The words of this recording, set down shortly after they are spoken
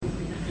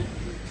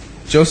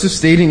Joseph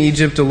stayed in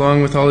Egypt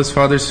along with all his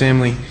father's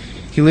family.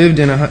 He lived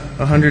in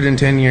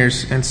 110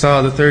 years and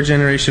saw the third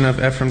generation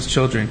of Ephraim's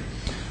children.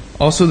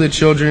 Also the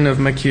children of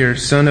Machir,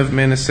 son of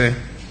Manasseh,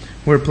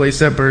 were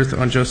placed at birth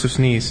on Joseph's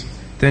knees.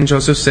 Then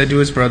Joseph said to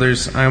his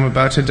brothers, I am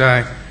about to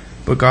die,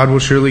 but God will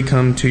surely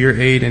come to your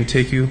aid and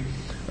take you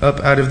up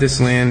out of this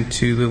land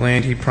to the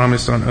land he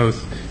promised on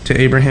oath to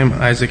Abraham,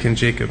 Isaac, and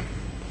Jacob.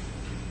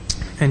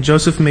 And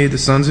Joseph made the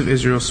sons of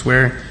Israel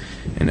swear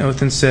an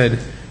oath and said,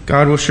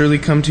 God will surely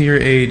come to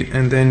your aid,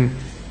 and then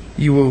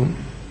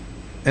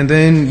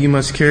you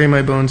must carry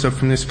my bones up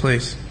from this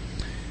place.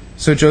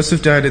 So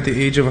Joseph died at the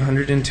age of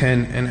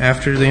 110, and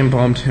after they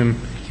embalmed him,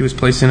 he was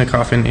placed in a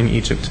coffin in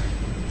Egypt.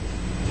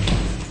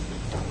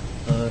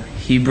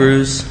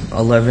 Hebrews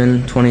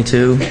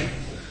 11:22.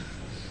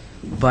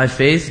 By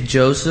faith,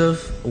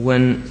 Joseph,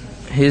 when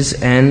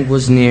his end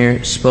was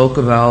near, spoke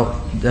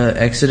about the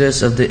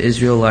exodus of the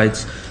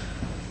Israelites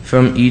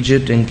from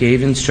Egypt and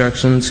gave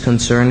instructions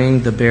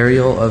concerning the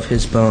burial of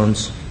his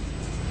bones.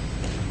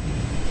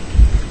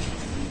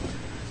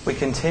 We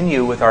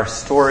continue with our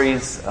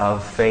stories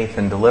of faith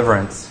and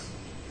deliverance.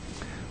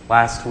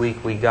 Last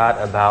week we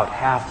got about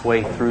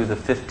halfway through the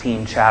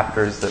 15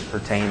 chapters that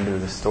pertain to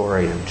the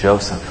story of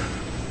Joseph.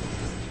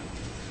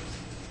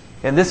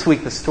 And this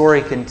week the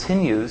story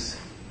continues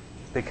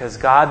because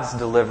God's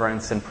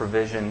deliverance and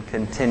provision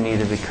continue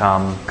to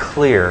become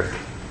clear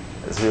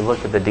as we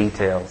look at the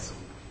details.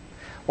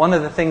 One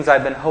of the things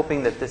I've been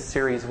hoping that this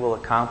series will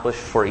accomplish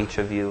for each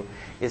of you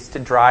is to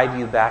drive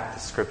you back to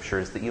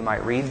Scriptures, that you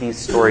might read these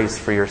stories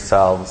for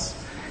yourselves.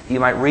 You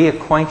might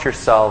reacquaint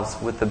yourselves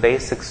with the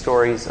basic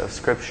stories of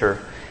Scripture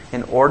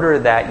in order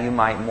that you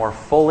might more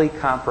fully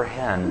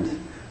comprehend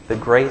the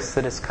grace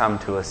that has come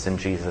to us in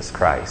Jesus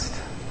Christ.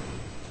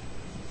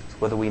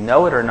 Whether we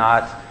know it or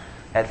not,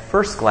 at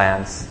first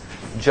glance,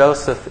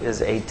 Joseph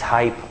is a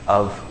type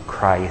of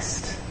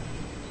Christ.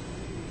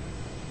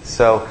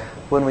 So,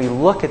 when we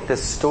look at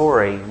this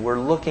story, we're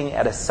looking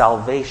at a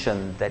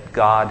salvation that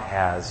God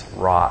has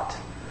wrought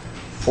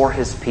for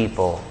His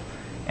people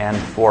and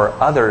for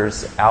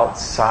others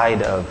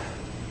outside of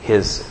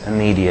His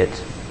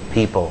immediate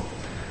people.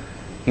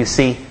 You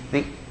see,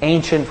 the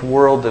ancient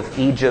world of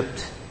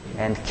Egypt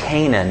and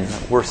Canaan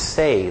were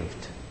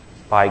saved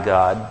by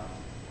God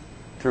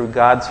through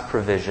God's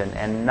provision,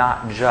 and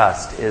not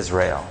just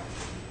Israel,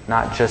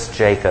 not just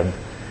Jacob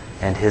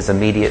and his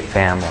immediate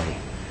family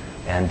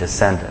and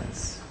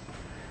descendants.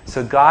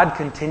 So God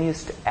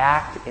continues to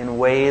act in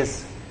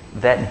ways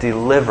that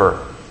deliver.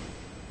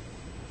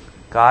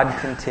 God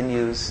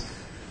continues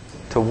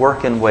to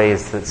work in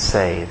ways that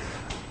save.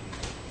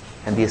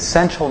 And the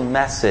essential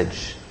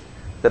message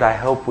that I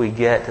hope we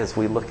get as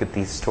we look at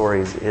these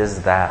stories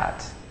is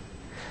that.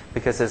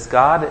 Because as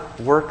God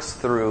works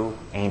through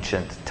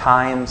ancient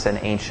times and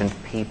ancient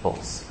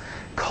peoples,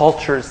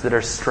 cultures that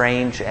are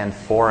strange and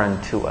foreign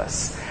to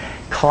us,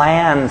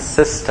 clan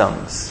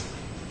systems,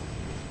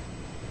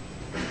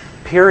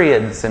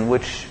 periods in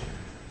which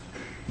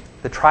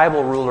the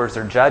tribal rulers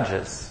are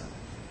judges,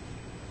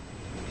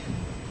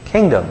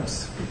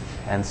 kingdoms,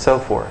 and so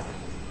forth,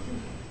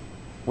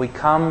 we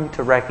come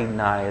to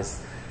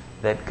recognize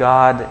that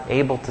God,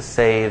 able to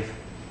save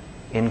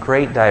in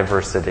great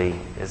diversity,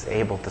 is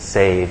able to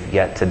save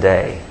yet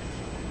today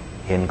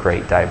in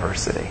great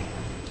diversity.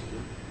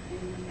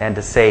 And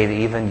to save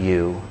even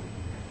you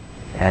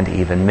and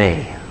even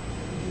me.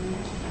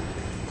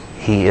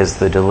 He is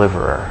the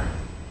deliverer.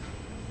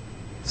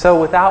 So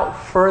without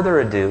further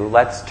ado,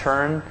 let's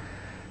turn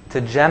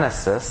to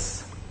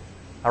Genesis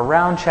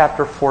around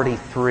chapter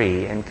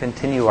 43 and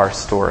continue our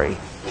story.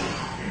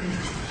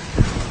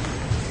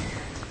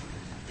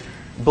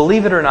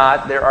 Believe it or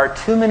not, there are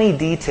too many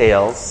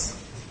details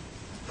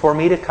for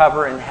me to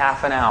cover in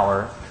half an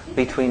hour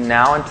between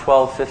now and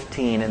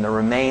 12:15 in the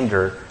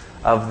remainder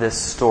of this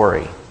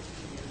story.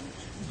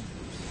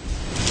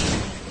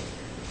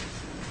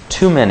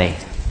 Too many.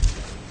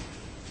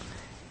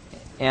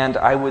 And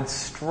I would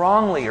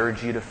strongly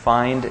urge you to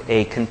find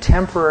a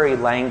contemporary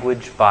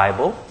language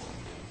Bible.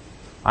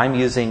 I'm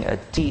using a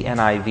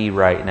TNIV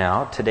right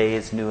now,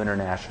 today's New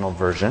International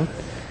Version.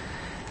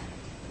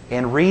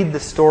 And read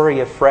the story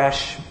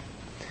afresh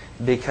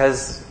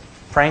because,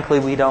 frankly,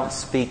 we don't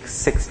speak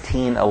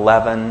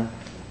 1611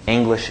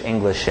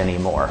 English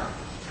anymore.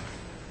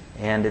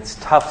 And it's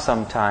tough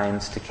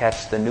sometimes to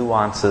catch the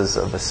nuances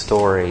of a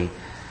story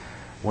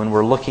when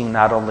we're looking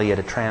not only at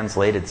a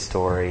translated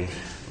story,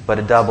 but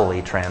a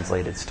doubly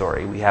translated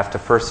story. We have to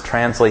first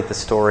translate the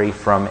story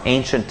from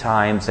ancient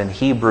times in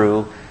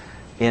Hebrew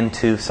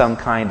into some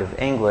kind of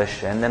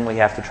English, and then we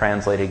have to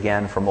translate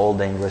again from Old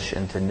English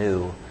into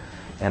New.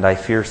 And I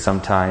fear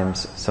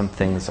sometimes some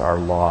things are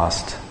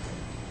lost.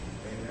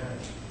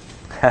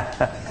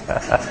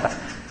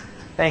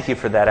 Thank you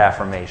for that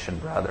affirmation,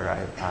 brother.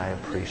 I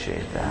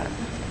appreciate that.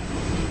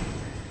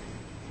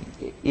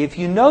 If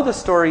you know the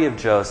story of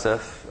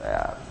Joseph,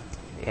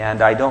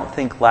 and I don't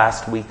think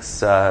last week's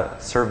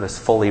service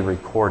fully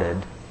recorded,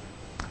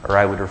 or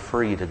I would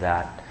refer you to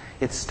that.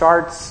 It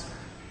starts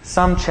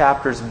some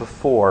chapters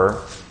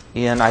before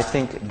in, I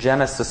think,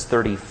 Genesis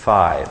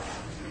 35.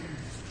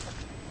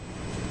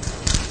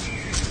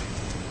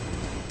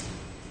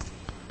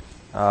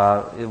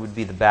 It would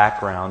be the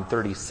background.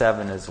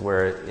 37 is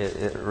where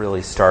it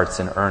really starts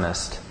in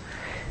earnest.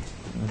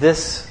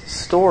 This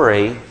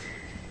story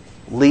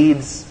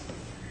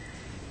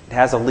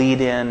has a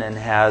lead-in and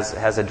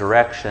has a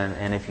direction,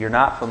 and if you're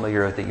not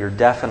familiar with it, you're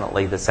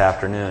definitely this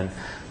afternoon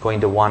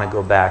going to want to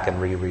go back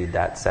and reread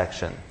that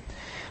section.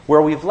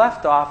 Where we've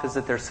left off is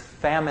that there's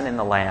famine in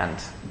the land.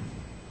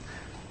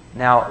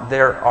 Now,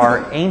 there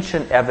are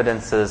ancient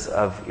evidences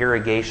of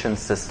irrigation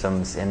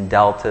systems in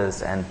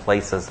deltas and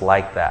places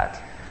like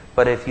that.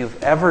 But if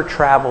you've ever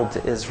traveled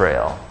to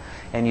Israel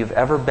and you've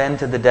ever been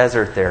to the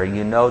desert there,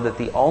 you know that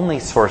the only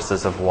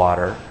sources of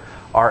water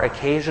are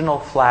occasional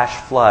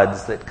flash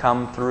floods that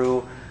come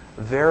through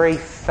very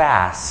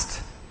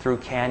fast through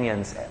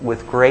canyons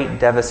with great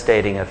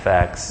devastating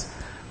effects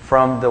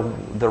from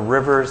the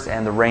rivers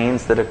and the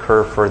rains that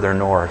occur further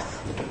north.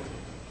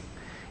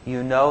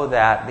 You know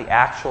that the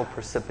actual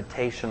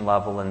precipitation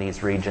level in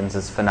these regions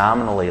is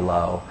phenomenally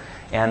low,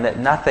 and that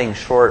nothing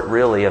short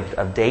really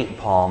of date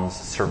palms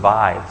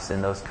survives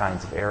in those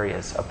kinds of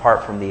areas,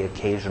 apart from the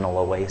occasional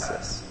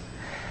oasis.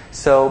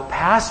 So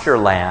pasture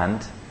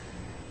land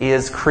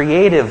is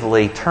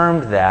creatively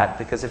termed that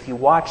because if you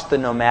watch the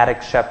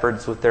nomadic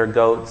shepherds with their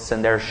goats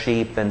and their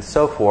sheep and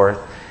so forth,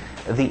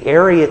 the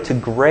area to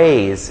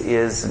graze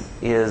is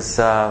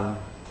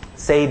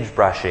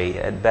sagebrushy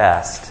at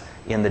best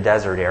in the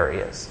desert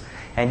areas.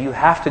 And you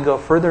have to go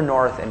further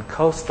north and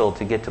coastal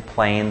to get to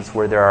plains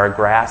where there are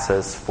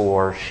grasses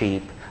for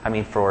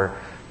for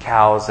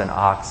cows and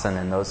oxen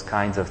and those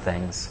kinds of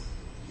things.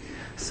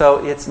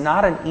 So it's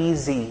not an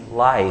easy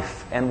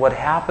life. And what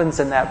happens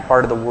in that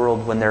part of the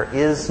world when there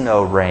is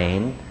no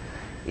rain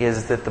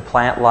is that the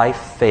plant life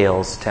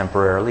fails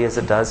temporarily, as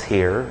it does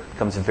here. It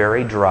becomes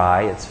very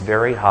dry, it's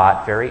very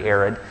hot, very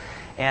arid,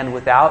 and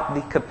without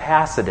the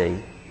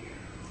capacity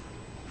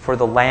for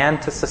the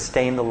land to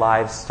sustain the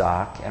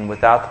livestock, and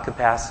without the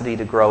capacity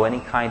to grow any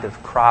kind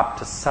of crop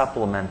to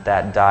supplement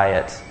that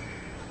diet,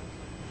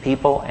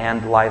 people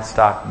and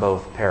livestock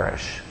both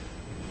perish.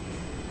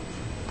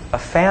 A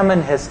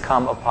famine has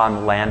come upon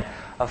the land,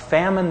 a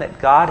famine that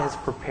God has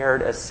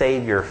prepared a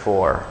Savior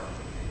for,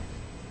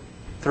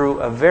 through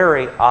a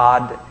very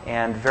odd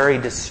and very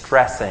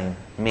distressing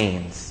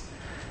means.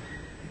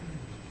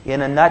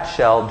 In a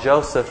nutshell,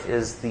 Joseph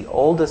is the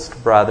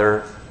oldest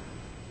brother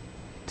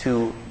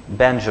to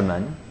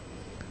Benjamin.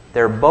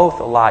 They're both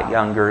a lot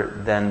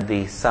younger than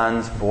the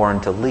sons born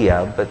to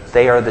Leah, but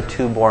they are the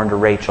two born to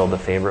Rachel, the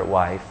favorite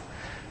wife.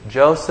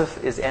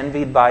 Joseph is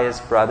envied by his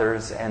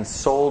brothers and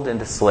sold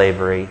into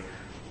slavery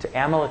to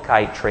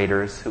Amalekite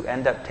traders who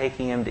end up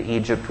taking him to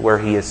Egypt, where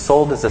he is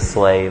sold as a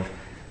slave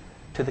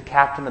to the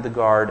captain of the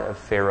guard of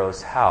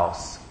Pharaoh's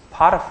house.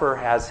 Potiphar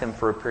has him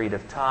for a period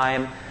of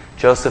time.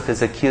 Joseph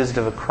is accused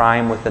of a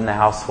crime within the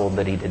household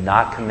that he did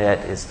not commit,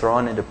 is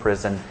thrown into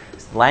prison,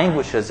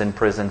 languishes in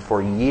prison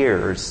for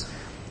years,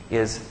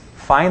 is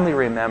finally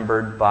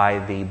remembered by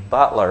the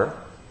butler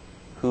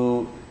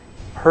who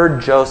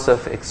heard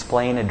Joseph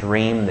explain a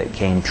dream that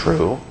came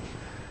true,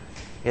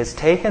 is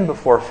taken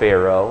before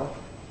Pharaoh,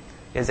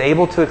 is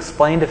able to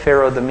explain to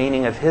Pharaoh the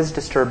meaning of his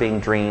disturbing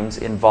dreams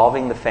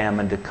involving the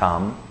famine to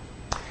come,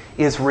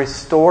 is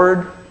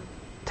restored,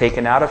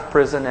 taken out of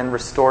prison and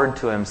restored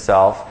to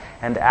himself,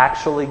 and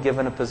actually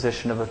given a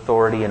position of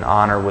authority and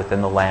honor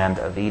within the land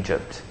of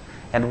Egypt.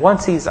 And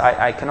once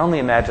I can only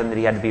imagine that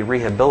he had to be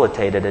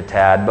rehabilitated a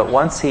tad, but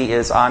once he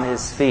is on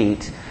his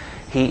feet,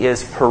 he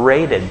is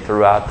paraded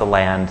throughout the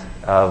land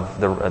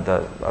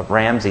of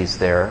Ramses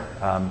there,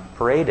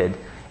 paraded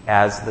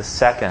as the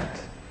second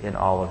in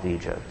all of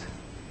Egypt.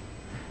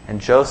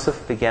 And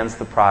Joseph begins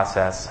the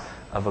process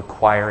of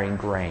acquiring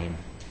grain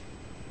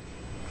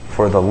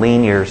for the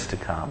lean years to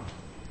come.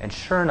 And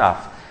sure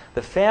enough,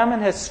 the famine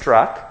has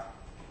struck,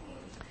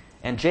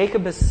 and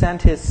Jacob has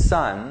sent his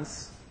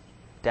sons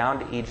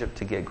down to Egypt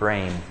to get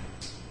grain.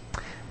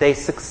 They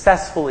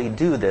successfully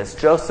do this.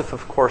 Joseph,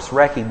 of course,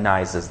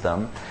 recognizes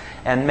them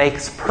and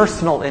makes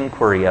personal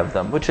inquiry of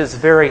them, which is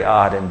very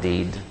odd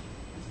indeed.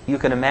 You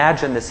can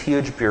imagine this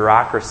huge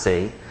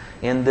bureaucracy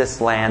in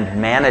this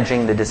land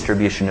managing the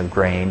distribution of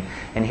grain,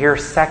 and here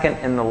second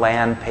in the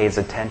land pays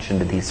attention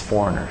to these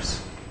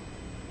foreigners.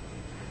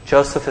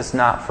 Joseph has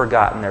not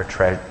forgotten their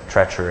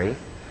treachery,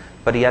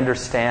 but he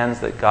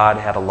understands that God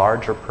had a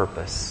larger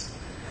purpose,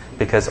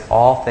 because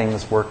all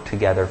things work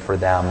together for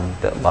them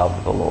that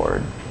love the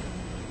Lord.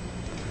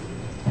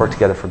 Work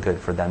together for good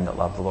for them that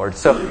love the Lord.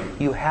 So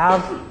you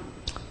have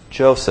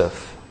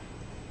Joseph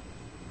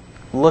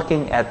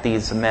looking at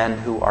these men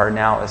who are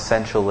now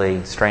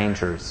essentially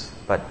strangers,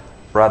 but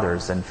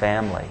brothers and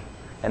family,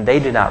 and they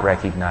do not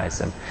recognize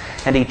him.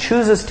 And he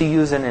chooses to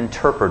use an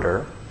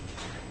interpreter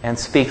and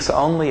speaks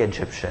only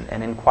Egyptian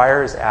and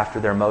inquires after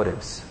their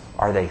motives.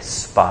 Are they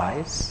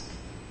spies?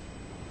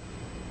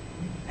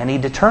 And he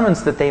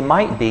determines that they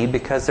might be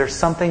because there's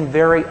something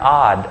very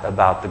odd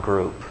about the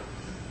group.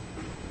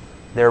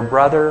 Their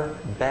brother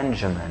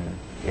Benjamin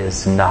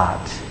is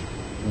not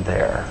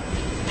there.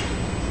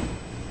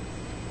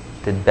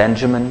 Did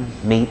Benjamin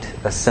meet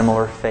a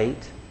similar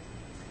fate?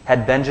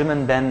 Had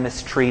Benjamin been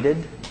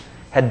mistreated?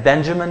 Had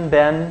Benjamin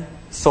been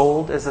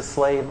sold as a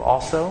slave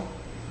also?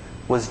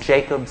 Was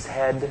Jacob's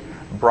head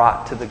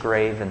brought to the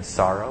grave in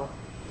sorrow?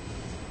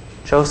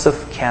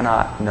 Joseph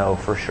cannot know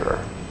for sure.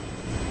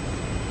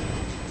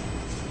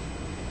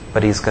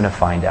 But he's going to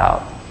find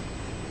out.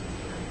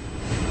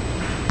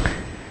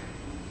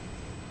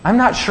 I'm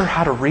not sure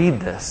how to read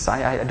this.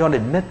 I don't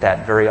admit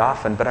that very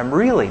often, but I'm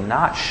really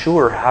not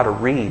sure how to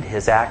read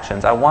his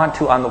actions. I want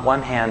to, on the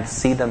one hand,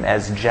 see them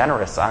as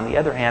generous. On the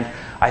other hand,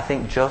 I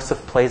think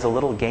Joseph plays a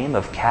little game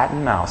of cat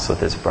and mouse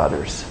with his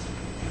brothers.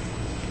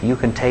 You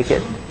can take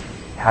it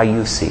how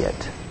you see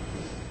it.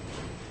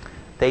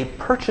 They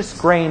purchase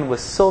grain with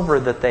silver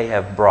that they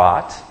have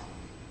brought,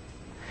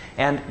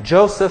 and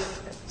Joseph's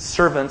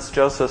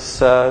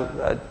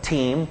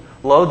team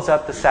loads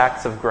up the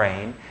sacks of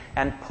grain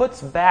and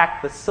puts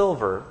back the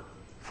silver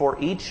for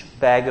each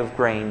bag of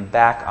grain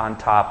back on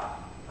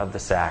top of the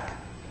sack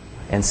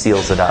and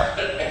seals it up.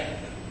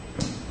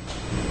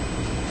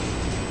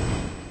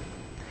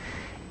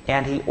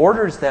 And he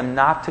orders them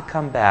not to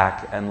come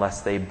back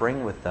unless they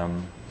bring with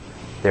them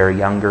their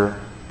younger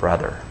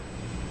brother.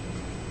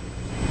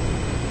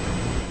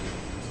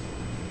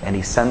 And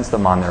he sends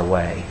them on their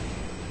way.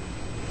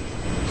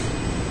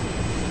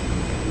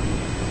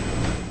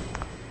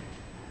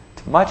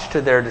 Much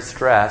to their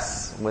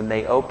distress, when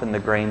they open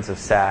the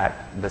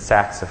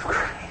sacks of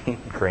grain,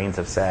 grains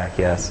of sack,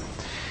 yes,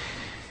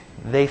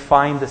 they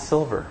find the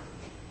silver.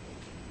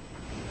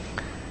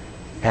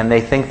 And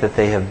they think that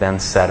they have been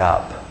set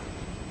up.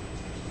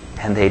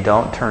 And they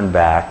don't turn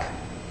back.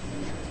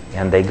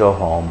 And they go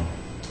home.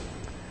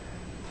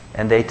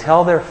 And they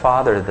tell their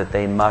father that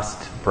they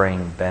must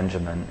bring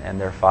Benjamin. And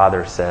their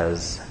father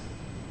says,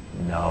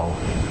 "No.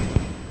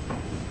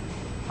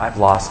 I've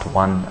lost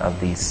one of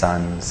these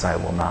sons, I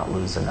will not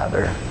lose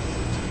another."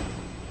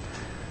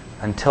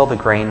 Until the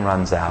grain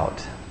runs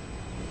out,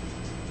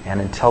 and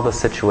until the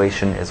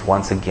situation is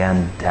once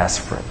again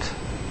desperate.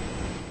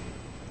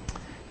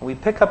 We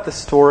pick up the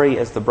story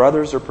as the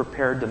brothers are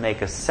prepared to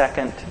make a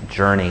second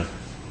journey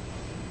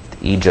to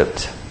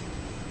Egypt.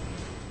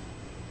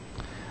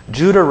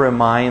 Judah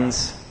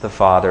reminds the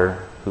father,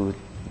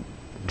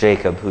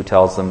 Jacob, who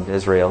tells them,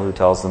 Israel, who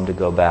tells them to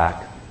go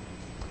back.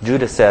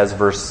 Judah says,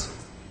 verse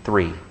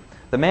 3,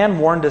 "The man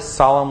warned us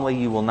solemnly,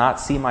 'You will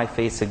not see my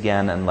face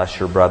again unless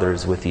your brother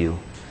is with you.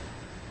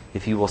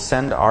 If you will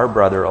send our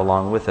brother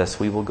along with us,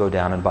 we will go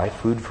down and buy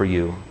food for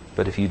you.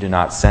 But if you do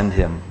not send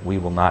him, we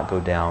will not go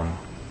down.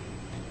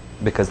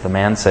 Because the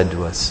man said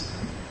to us,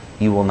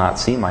 you will not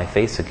see my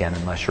face again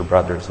unless your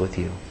brother is with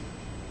you.'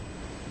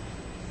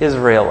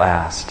 Israel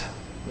asked,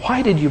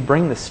 'Why did you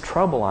bring this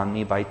trouble on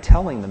me by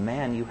telling the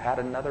man you had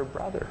another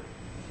brother?'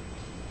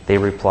 They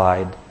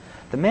replied,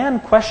 'The man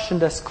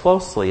questioned us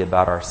closely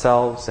about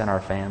ourselves and our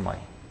family.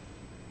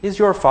 'Is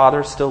your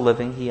father still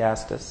living?' he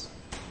asked us.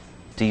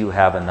 'Do you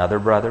have another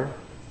brother?'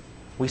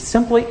 We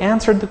simply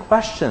answered the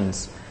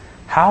questions.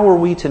 How were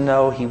we to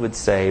know he would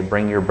say,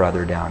 'Bring your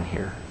brother down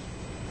here'?"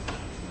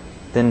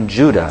 Then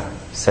Judah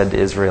said to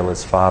Israel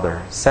his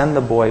father, "Send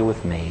the boy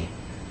with me,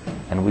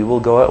 and we will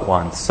go at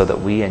once, so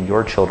that we and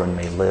your children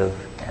may live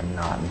and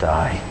not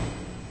die.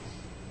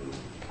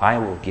 I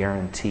will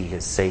guarantee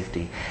his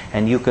safety,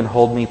 and you can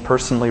hold me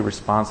personally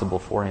responsible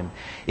for him.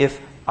 If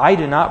I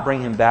do not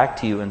bring him back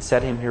to you and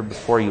set him here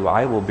before you,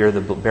 I will bear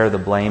the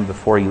blame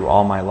before you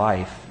all my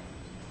life.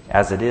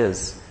 As it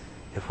is,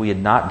 if we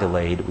had not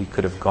delayed, we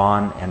could have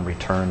gone and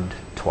returned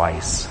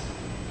twice."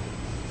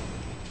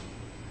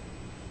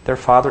 Their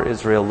father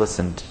Israel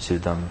said to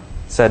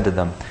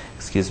them,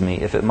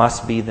 "If it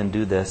must be, then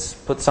do this.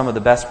 Put some of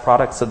the best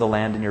products of the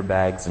land in your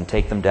bags and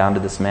take them down to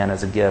this man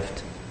as a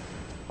gift.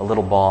 A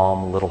little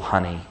balm, a little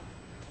honey,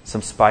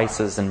 some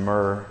spices and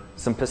myrrh,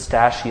 some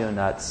pistachio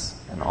nuts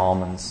and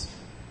almonds.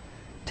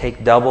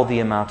 Take double the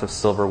amount of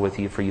silver with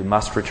you, for you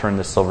must return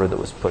the silver that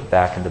was put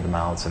back into the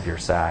mouths of your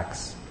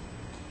sacks.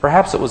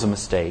 Perhaps it was a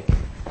mistake.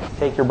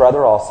 Take your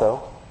brother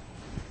also,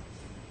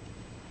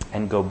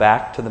 and go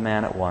back to the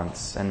man at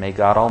once, and may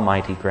God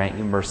Almighty grant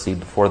you mercy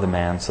before the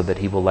man, so that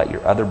he will let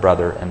your other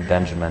brother and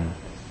Benjamin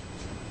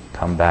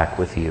come back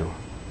with you.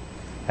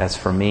 As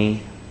for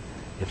me,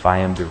 if I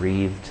am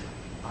bereaved,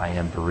 I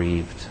am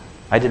bereaved."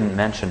 I didn't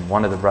mention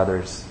one of the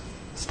brothers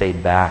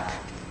stayed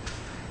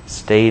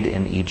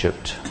in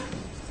Egypt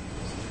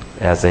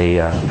as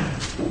a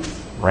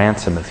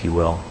ransom, if you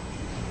will.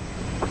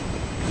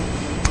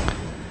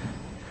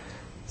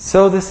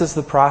 So this is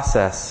the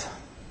process.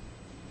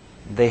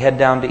 They head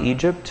down to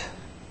Egypt.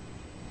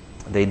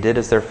 They did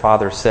as their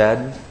father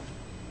said,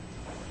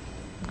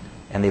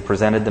 and they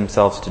presented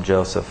themselves to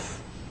Joseph.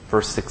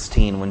 Verse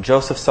 16, "When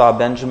Joseph saw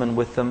Benjamin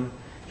with them,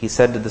 he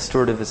said to the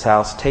steward of his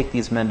house, 'Take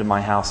these men to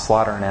my house,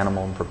 slaughter an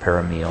animal, and prepare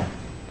a meal.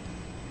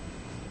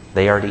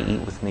 They are to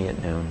eat with me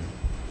at noon.'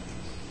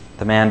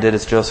 The man did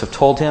as Joseph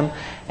told him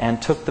and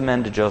took the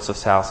men to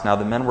Joseph's house. Now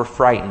the men were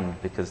frightened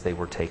because they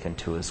were taken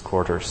to his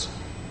quarters.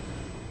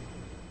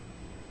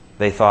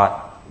 They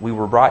thought, We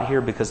were brought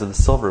here because of the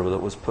silver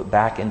that was put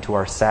back into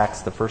our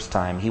sacks the first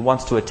time. He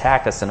wants to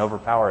attack us and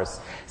overpower us,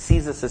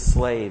 seize us as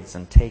slaves,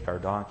 and take our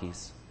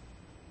donkeys."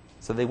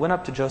 So they went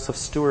up to Joseph's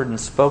steward and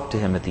spoke to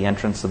him at the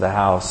entrance of the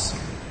house.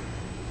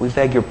 "We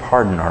beg your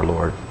pardon, our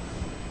lord.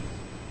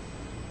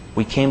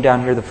 We came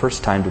down here the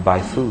first time to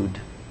buy food.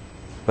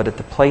 But at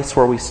the place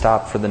where we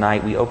stopped for the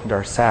night, we opened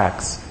our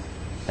sacks,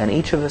 and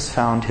each of us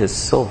found his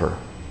silver,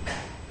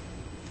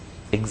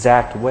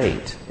 exact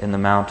weight, in the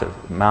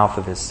mouth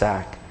of his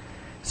sack.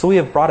 So we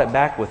have brought it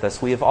back with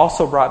us. We have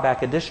also brought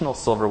back additional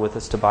silver with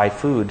us to buy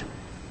food.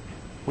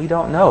 We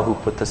don't know who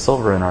put the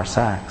silver in our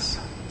sacks."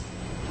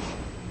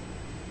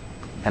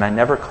 And I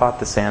never caught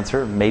this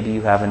answer. Maybe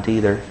you haven't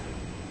either.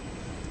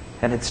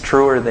 And it's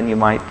truer than you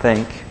might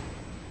think.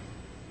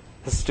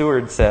 The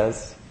steward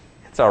says,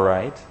 "It's all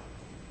right.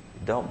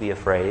 Don't be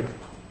afraid.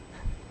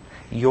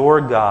 Your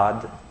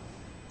God,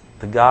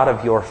 the God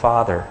of your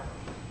father,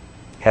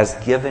 has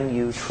given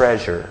you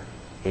treasure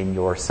in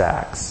your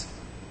sacks.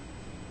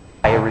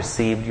 I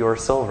received your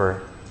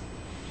silver."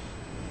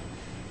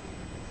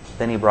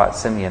 Then he brought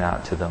Simeon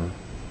out to them.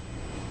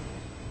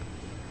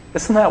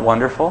 Isn't that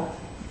wonderful?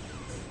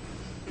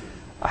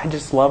 I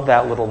just love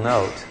that little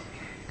note.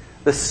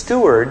 The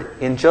steward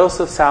in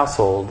Joseph's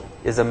household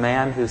is a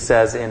man who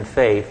says in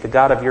faith, "The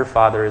God of your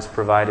father has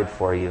provided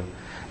for you."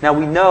 Now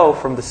we know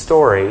from the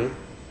story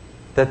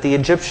that the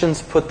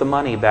Egyptians put the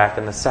money back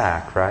in the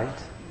sack, right?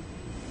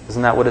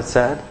 Isn't that what it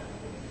said?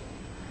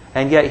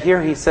 And yet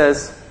here he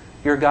says,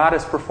 "Your God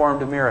has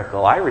performed a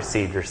miracle. I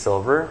received your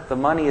silver. The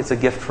money is a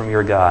gift from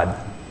your God."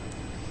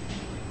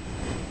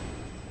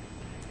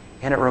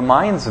 And it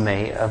reminds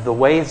me of the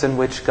ways in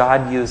which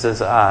God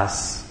uses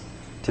us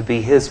to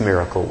be His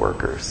miracle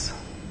workers.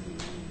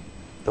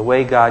 The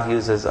way God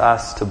uses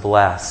us to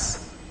bless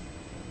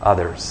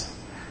others.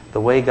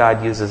 The way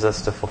God uses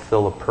us to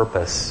fulfill a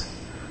purpose,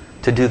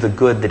 to do the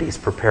good that He's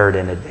prepared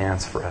in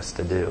advance for us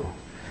to do.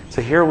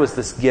 So here was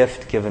this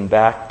gift given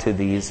back to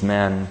these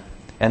men,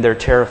 and they're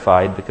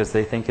terrified because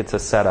they think it's a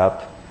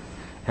setup.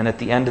 And at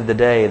the end of the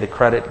day, the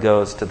credit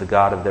goes to the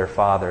God of their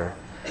father,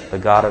 the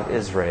God of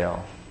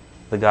Israel,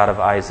 the God of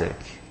Isaac,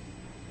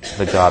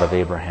 the God of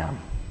Abraham.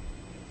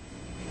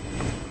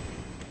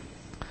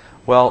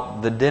 Well,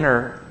 the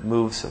dinner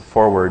moves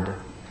forward,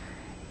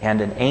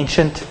 and an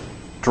ancient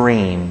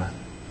dream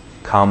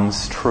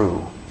comes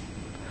true.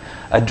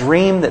 A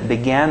dream that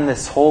began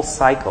this whole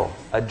cycle.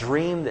 A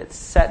dream that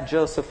set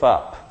Joseph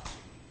up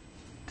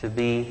to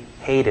be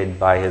hated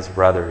by his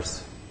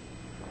brothers.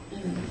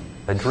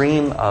 A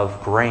dream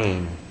of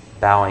grain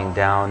bowing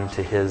down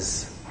to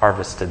his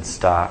harvested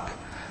stock.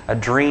 A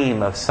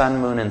dream of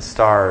sun, moon, and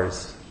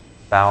stars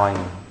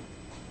bowing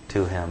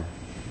to him.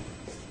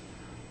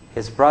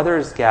 His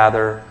brothers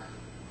gather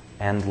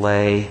and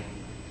lay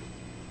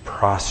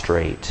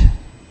prostrate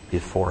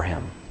before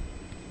him.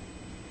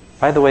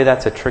 By the way,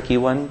 that's a tricky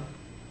one.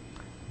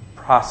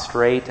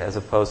 Prostrate as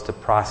opposed to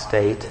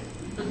prostate.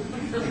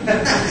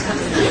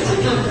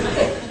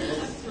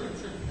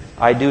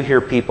 I do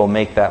hear people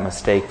make that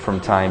mistake from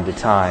time to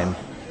time.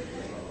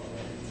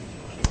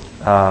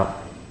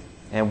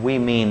 And we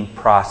mean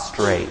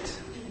prostrate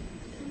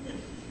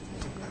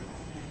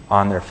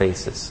on their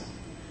faces.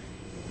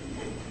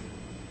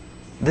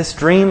 This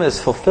dream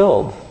is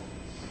fulfilled.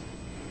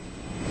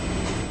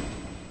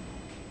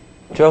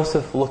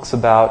 Joseph looks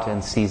about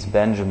and sees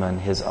Benjamin,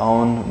 his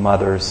own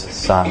mother's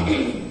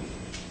son.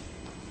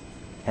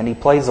 And he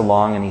plays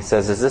along and he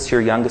says, "Is this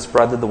your youngest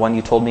brother, the one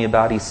you told me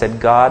about?" He said,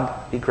 "God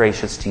be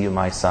gracious to you,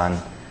 my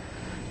son."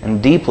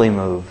 And deeply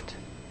moved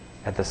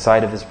at the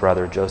sight of his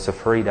brother,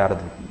 Joseph hurried out of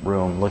the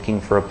room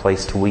looking for a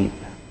place to weep.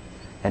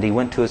 And he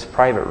went to his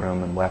private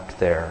room and wept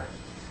there.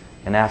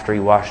 And after he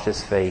washed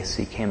his face,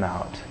 he came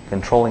out.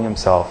 Controlling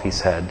himself, he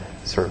said,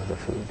 "Serve the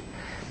food."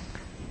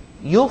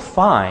 You'll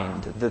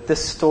find that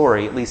this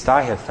story, at least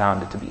I have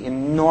found it to be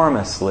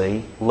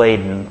enormously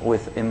laden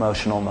with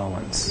emotional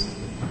moments.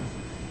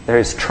 There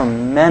is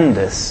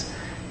tremendous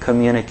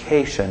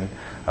communication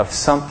of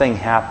something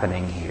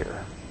happening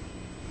here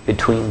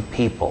between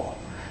people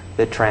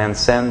that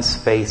transcends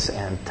space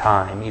and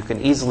time. You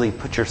can easily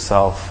put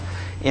yourself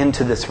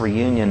into this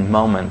reunion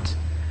moment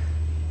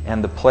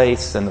and the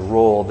place and the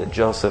role that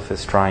Joseph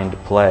is trying to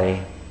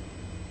play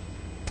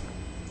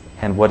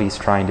and what he's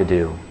trying to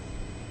do.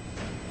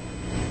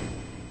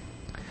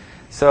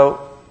 So,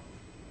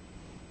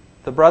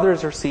 the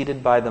brothers are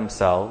seated by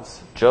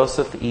themselves.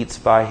 Joseph eats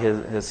by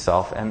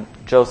himself, and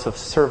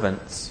Joseph's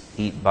servants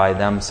eat by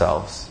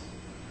themselves.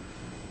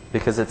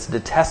 Because it's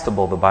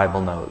detestable, the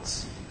Bible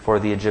notes, for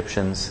the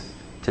Egyptians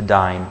to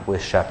dine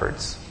with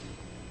shepherds.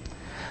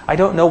 I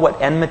don't know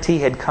what enmity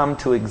had come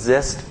to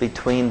exist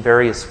between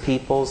various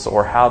peoples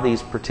or how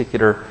these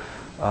particular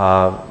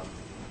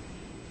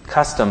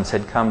customs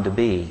had come to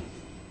be.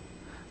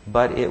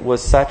 But it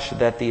was such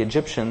that the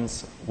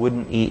Egyptians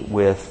wouldn't eat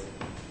with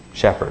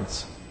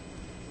shepherds.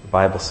 The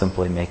Bible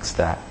simply makes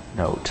that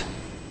note.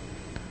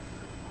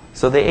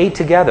 So they ate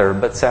together,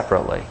 but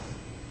separately.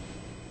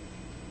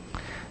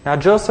 Now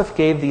Joseph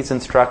gave these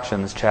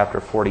instructions,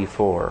 chapter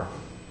 44.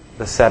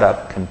 The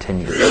setup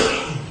continues.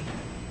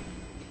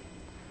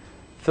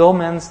 Fill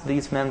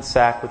these men's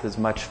sack with as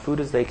much food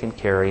as they can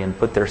carry and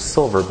put their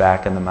silver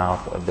back in the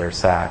mouth of their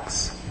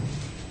sacks.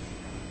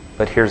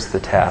 But here's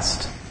the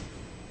test.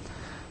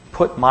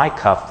 Put my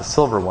cup, the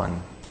silver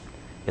one,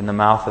 in the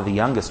mouth of the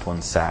youngest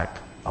one's sack,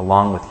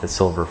 along with the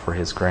silver for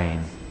his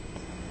grain.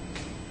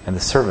 And the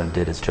servant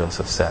did as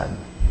Joseph said.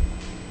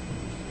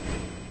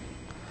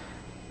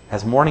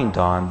 As morning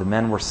dawned, the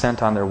men were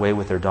sent on their way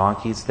with their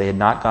donkeys. They had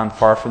not gone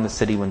far from the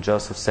city when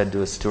Joseph said to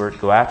his steward,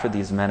 "Go after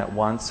these men at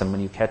once, and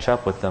when you catch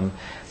up with them,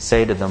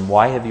 say to them,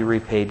 'Why have you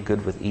repaid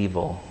good with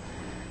evil?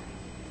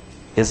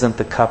 Isn't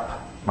the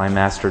cup my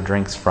master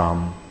drinks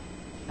from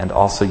and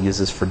also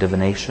uses for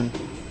divination?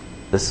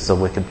 This is a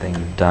wicked thing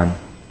you've done.'"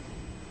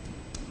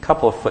 A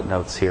couple of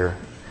footnotes here.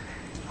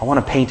 I want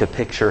to paint a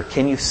picture.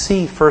 Can you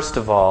see, first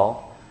of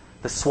all,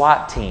 the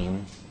SWAT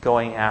team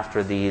going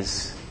after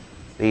these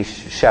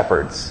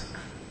shepherds?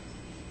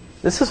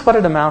 This is what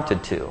it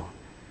amounted to.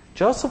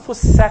 Joseph was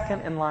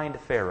second in line to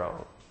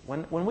Pharaoh.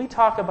 When we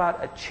talk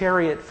about a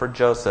chariot for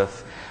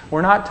Joseph,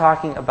 we're not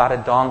talking about a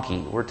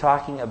donkey. We're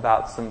talking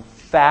about some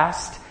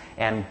fast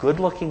and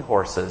good-looking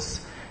horses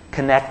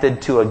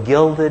connected to a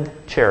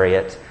gilded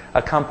chariot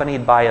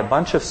accompanied by a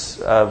bunch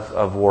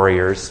of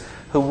warriors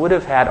who would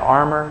have had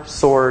armor,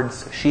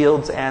 swords,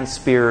 shields, and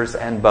spears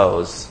and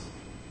bows.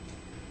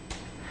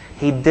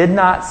 He did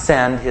not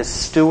send his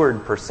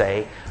steward, per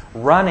se,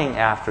 running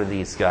after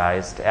these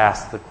guys to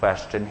ask the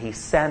question. He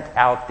sent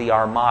out the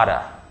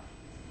armada.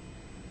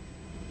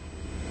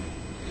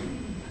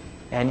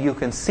 And you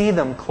can see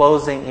them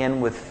closing in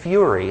with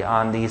fury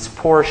on these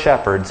poor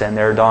shepherds and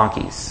their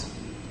donkeys.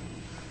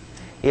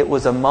 It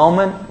was a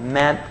moment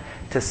meant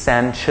to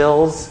send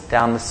chills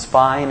down the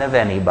spine of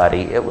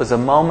anybody. It was a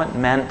moment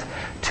meant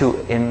to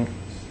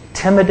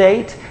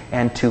intimidate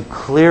and to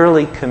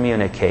clearly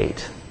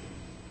communicate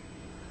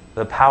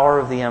the power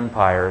of the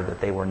empire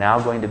that they were now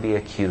going to be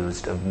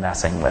accused of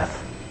messing with.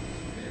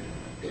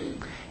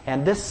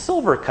 And this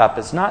silver cup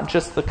is not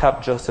just the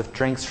cup Joseph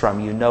drinks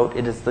from. You note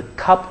it is the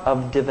cup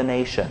of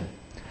divination.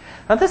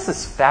 Now this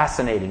is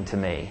fascinating to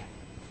me,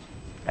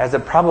 as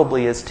it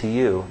probably is to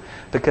you,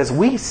 because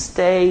we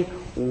stay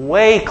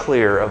way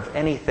clear of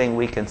anything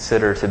we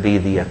consider to be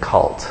the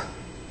occult.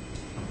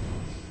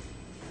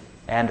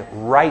 And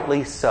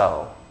rightly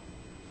so.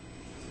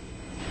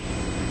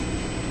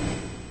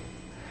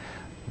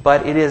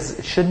 But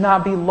it should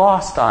not be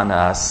lost on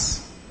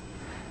us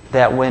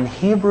that when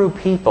Hebrew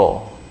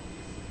people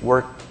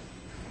were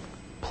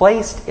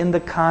placed in the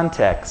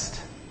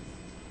context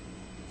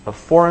of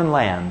foreign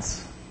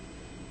lands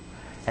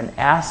and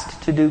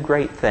asked to do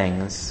great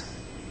things,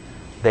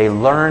 they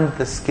learned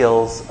the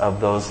skills of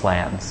those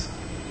lands.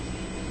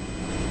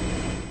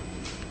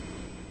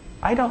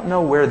 I don't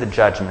know where the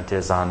judgment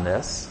is on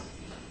this,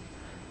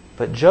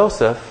 but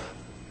Joseph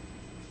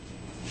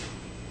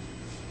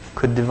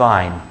could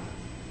divine.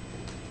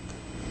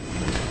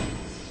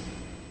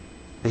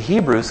 The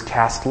Hebrews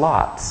cast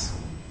lots.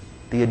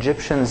 The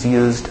Egyptians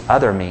used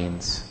other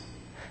means.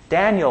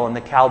 Daniel and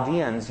the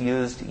Chaldeans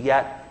used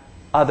yet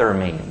other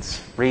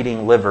means,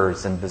 reading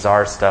livers and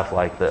bizarre stuff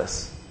like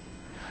this.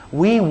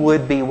 We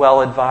would be well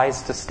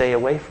advised to stay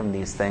away from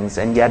these things,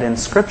 and yet in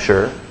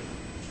Scripture,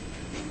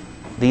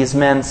 these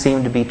men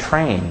seem to be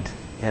trained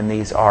in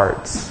these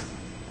arts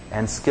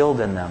and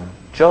skilled in them.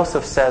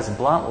 Joseph says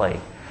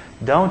bluntly,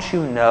 "Don't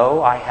you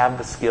know I have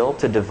the skill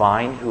to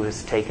divine who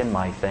has taken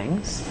my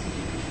things?"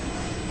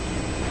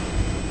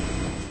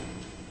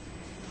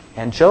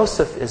 And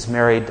Joseph is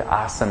married to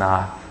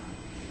Asenath,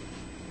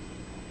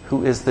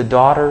 who is the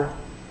daughter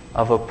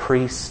of a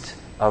priest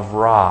of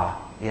Ra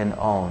in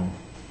On.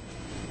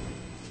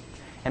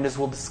 And as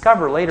we'll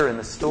discover later in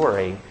the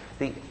story,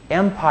 the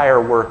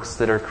empire works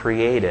that are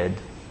created,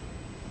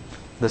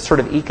 the sort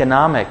of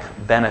economic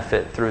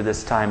benefit through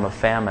this time of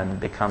famine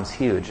becomes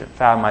huge. In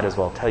fact, I might as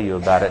well tell you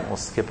about it, and we'll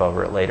skip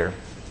over it later.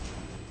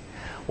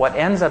 What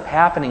ends up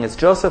happening is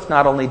Joseph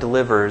not only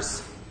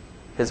delivers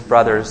his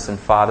brothers and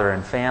father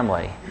and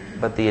family,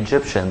 but the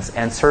Egyptians,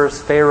 and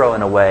serves Pharaoh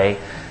in a way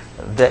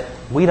that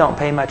we don't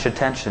pay much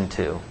attention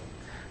to.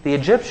 The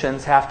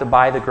Egyptians have to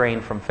buy the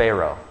grain from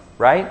Pharaoh,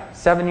 right?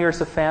 7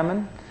 years of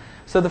famine.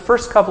 So the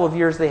first couple of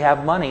years they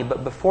have money,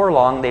 but before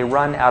long they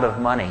run out of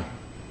money.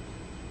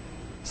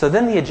 So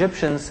then the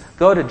Egyptians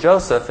go to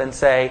Joseph and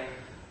say,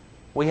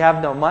 "We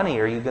have no money.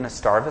 Are you going to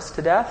starve us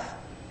to death?"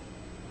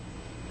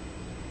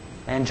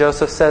 And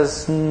Joseph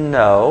says,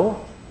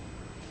 "No."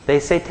 They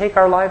say, "Take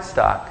our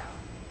livestock.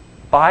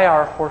 Buy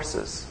our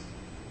horses.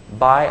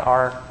 Buy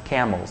our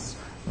camels.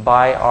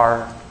 Buy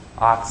our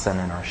oxen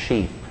and our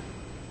sheep.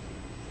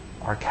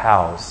 Our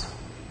cows."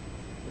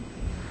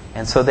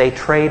 And so they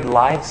trade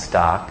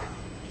livestock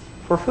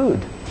for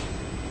food.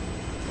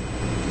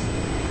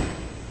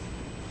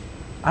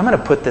 I'm going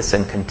to put this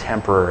in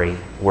contemporary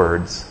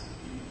words.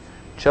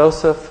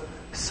 Joseph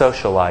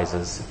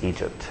socializes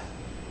Egypt.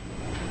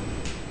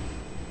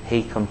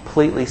 He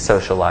completely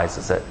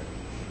socializes it.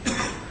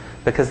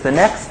 Because the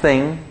next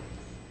thing,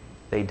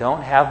 they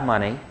don't have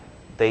money,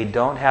 they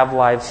don't have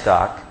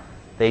livestock,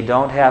 they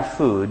don't have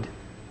food,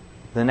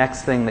 the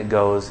next thing that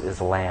goes is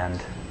land.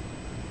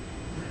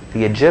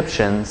 The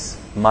Egyptians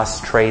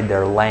must trade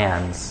their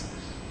lands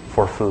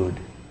for food.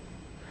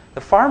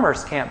 The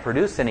farmers can't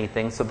produce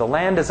anything, so the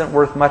land isn't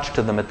worth much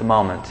to them at the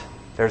moment.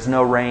 There's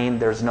no rain,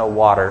 there's no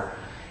water.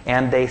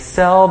 And they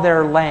sell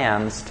their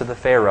lands to the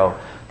Pharaoh.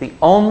 The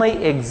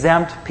only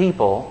exempt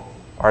people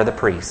are the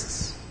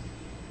priests.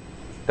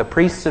 The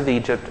priests of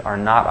Egypt are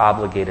not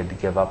obligated to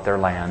give up their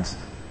lands,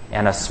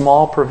 and a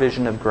small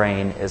provision of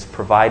grain is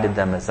provided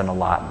them as an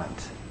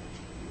allotment.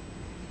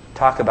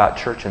 Talk about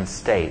church and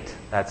state.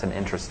 That's an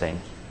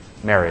interesting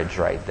marriage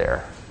right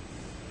there.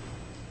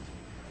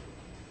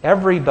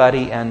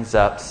 Everybody ends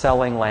up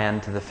selling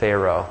land to the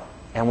Pharaoh.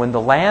 And when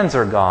the lands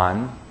are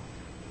gone,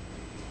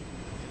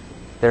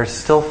 there's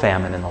still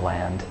famine in the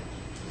land.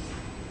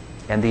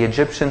 And the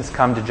Egyptians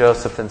come to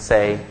Joseph and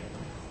say,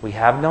 "We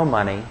have no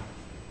money,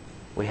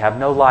 we have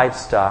no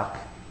livestock,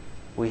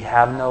 we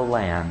have no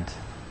land.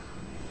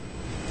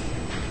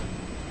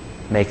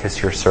 Make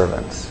us your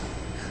servants."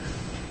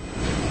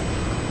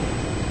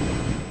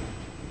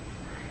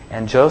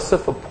 And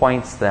Joseph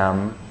appoints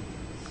them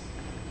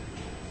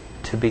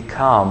to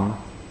become,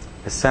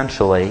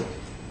 essentially,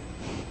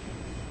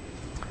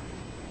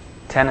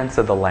 tenants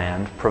of the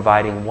land,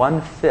 providing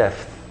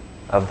 1/5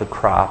 of the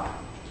crop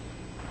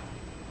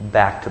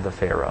back to the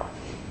Pharaoh.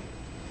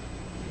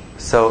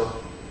 So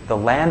the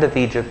land of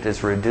Egypt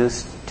is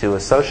reduced to a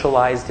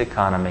socialized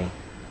economy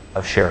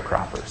of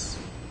sharecroppers.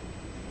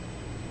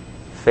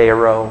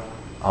 Pharaoh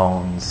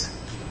owns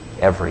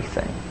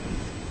everything.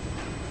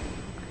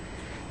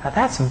 Now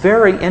that's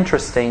very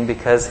interesting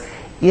because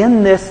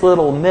in this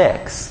little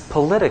mix,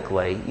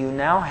 politically, you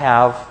now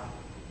have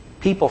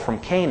people from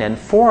Canaan,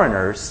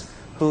 foreigners,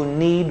 who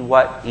need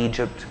what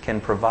Egypt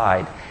can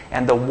provide.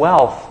 And the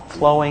wealth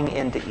flowing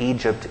into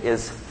Egypt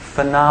is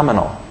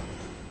phenomenal.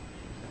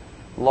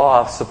 Law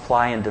of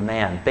supply and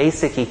demand,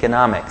 basic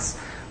economics.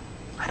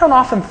 I don't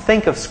often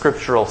think of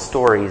scriptural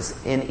stories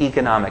in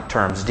economic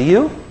terms. Do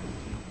you?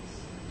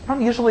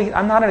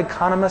 I'm not an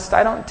economist.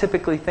 I don't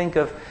typically think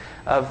of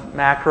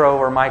macro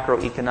or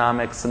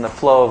microeconomics and the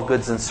flow of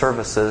goods and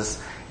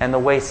services and the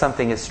way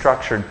something is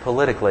structured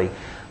politically.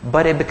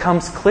 But it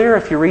becomes clear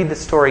if you read the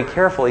story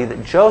carefully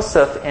that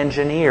Joseph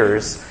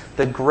engineers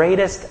the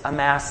greatest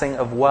amassing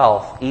of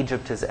wealth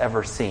Egypt has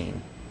ever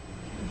seen.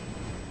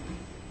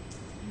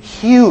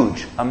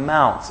 Huge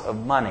amounts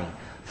of money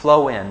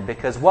flow in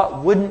because what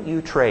wouldn't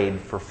you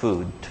trade for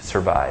food to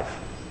survive?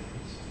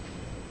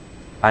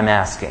 I'm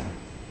asking.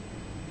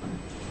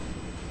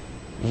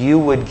 You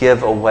would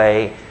give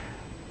away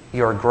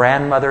your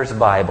grandmother's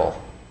Bible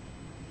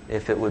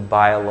if it would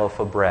buy a loaf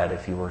of bread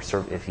if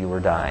you were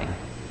dying.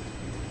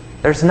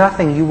 There's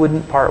nothing you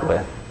wouldn't part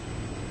with.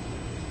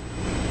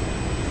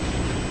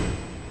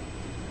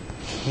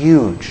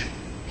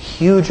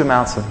 Huge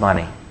amounts of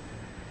money.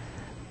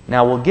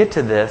 Now we'll get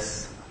to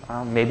this,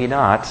 maybe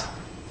not.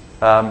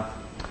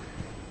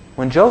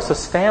 When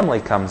Joseph's family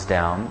comes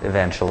down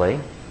eventually,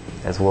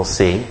 as we'll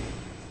see,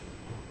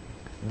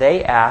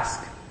 they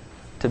ask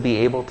to be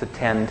able to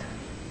tend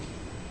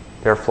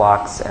their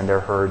flocks and their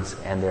herds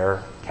and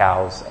their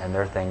cows and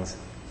their things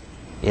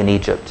in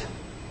Egypt.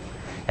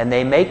 And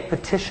they make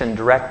petition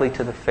directly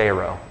to the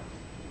Pharaoh.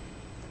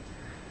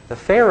 The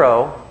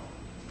Pharaoh,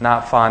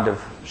 not fond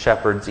of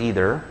shepherds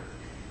either,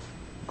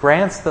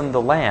 grants them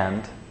the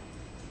land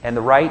and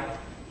the right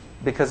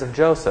because of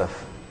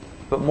Joseph.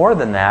 But more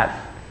than that,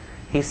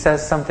 he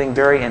says something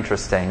very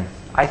interesting.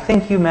 I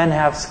think you men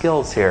have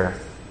skills here.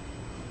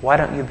 Why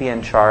don't you be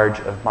in charge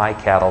of my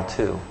cattle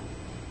too?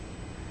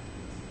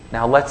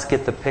 Now let's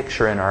get the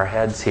picture in our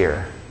heads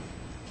here.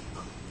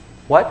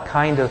 What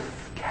kind of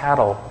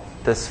cattle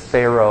does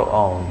Pharaoh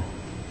own?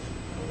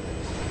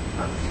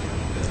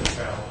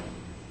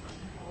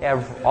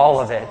 All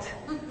of it.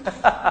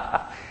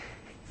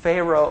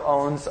 Pharaoh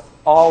owns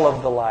all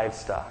of the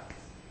livestock.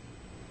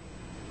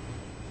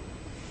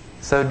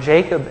 So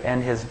Jacob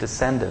and his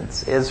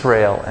descendants,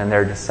 Israel and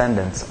their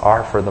descendants,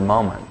 are for the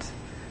moment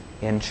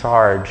in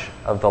charge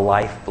of the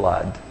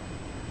lifeblood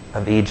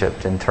of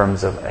Egypt in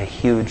terms of a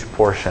huge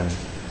portion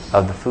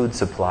of the food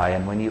supply.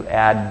 And when you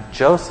add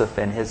Joseph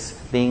and his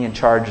being in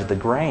charge of the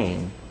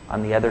grain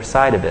on the other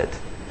side of it,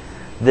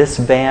 this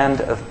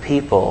band of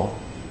people,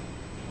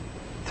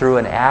 through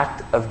an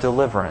act of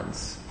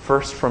deliverance,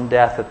 first from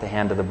death at the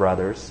hand of the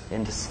brothers,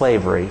 into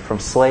slavery, from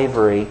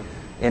slavery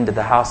into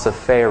the house of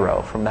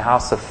Pharaoh, from the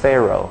house of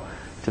Pharaoh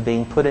to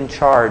being put in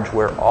charge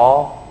where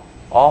all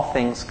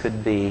things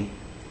could be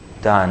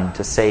done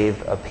to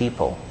save a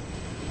people.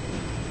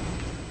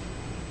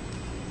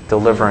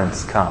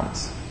 Deliverance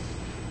comes.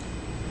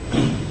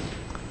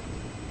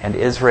 And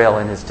Israel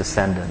and his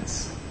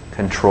descendants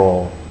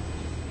control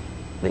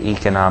the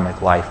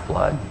economic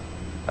lifeblood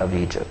of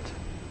Egypt.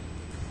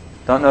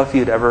 Don't know if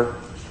you'd ever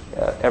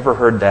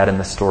heard that in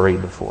the story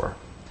before.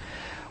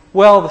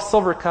 Well, the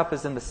silver cup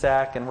is in the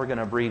sack, and we're going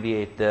to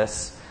abbreviate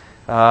this.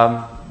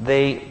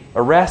 They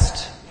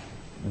arrest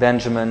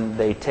Benjamin.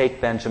 They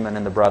take Benjamin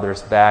and the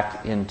brothers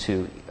back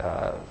into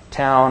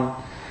town,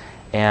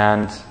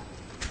 and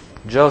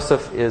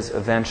Joseph is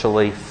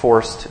eventually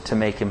forced to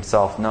make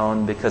himself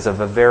known because of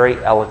a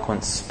very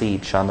eloquent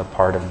speech on the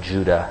part of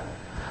Judah.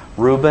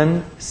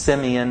 Reuben,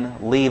 Simeon,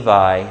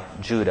 Levi,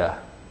 Judah.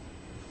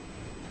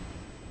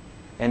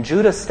 And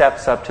Judah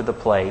steps up to the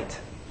plate,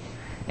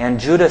 and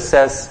Judah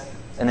says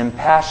an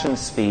impassioned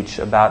speech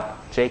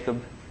about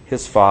Jacob,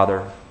 his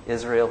father,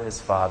 Israel, his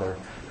father,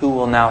 who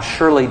will now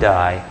surely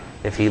die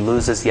if he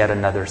loses yet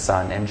another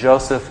son. And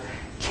Joseph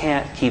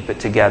can't keep it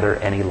together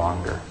any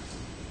longer.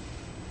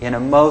 In a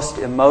most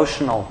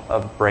emotional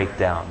of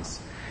breakdowns,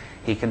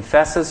 he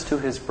confesses to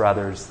his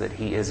brothers that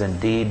he is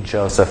indeed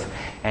Joseph,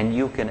 and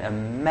you can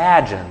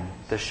imagine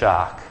the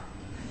shock.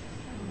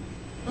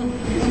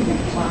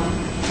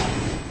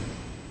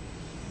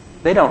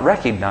 They don't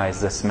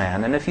recognize this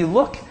man. And if you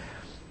look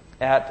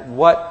at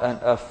what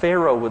a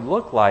Pharaoh would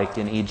look like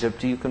in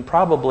Egypt, you can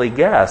probably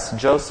guess.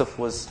 Joseph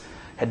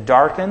had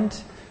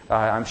darkened.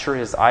 I'm sure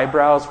his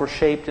eyebrows were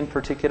shaped in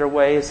particular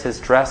ways.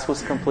 His dress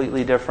was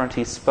completely different.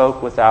 He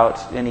spoke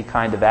without any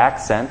kind of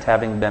accent,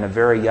 having been a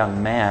very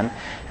young man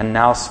and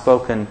now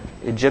spoken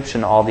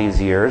Egyptian all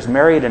these years,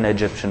 married an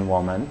Egyptian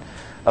woman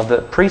of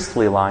the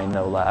priestly line,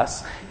 no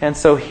less. And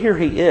so here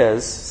he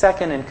is,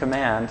 second in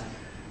command.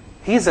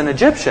 He's an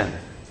Egyptian.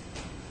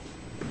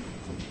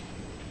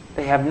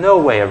 They have no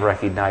way of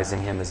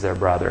recognizing him as their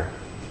brother.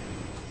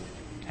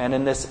 And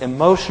in this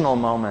emotional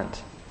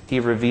moment, he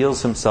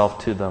reveals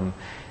himself to them,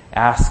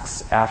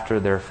 asks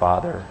after their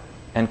father,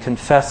 and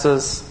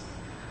confesses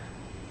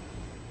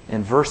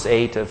in verse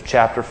 8 of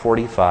chapter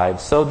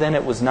 45, "So then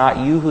it was not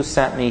you who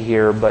sent me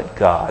here, but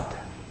God.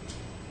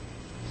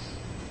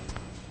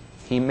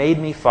 He made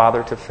me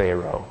father to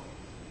Pharaoh,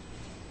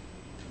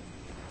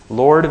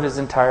 Lord of his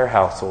entire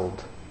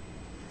household,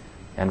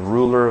 and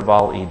ruler of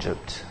all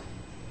Egypt."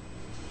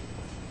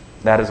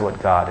 That is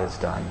what God has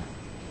done.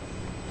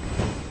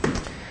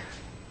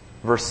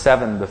 Verse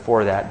 7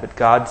 before that, "But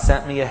God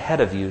sent me ahead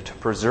of you to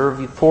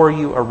preserve for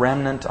you a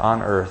remnant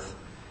on earth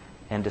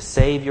and to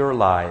save your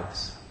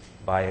lives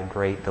by a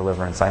great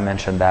deliverance." I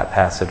mentioned that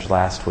passage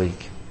last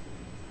week.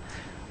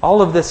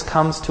 All of this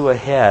comes to a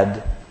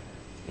head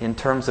in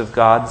terms of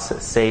God's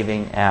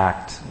saving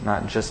act,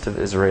 not just of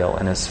Israel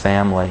and his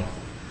family.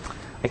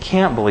 I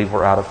can't believe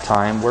we're out of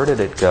time. Where did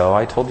it go?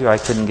 I told you I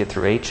couldn't get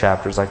through 8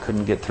 chapters. I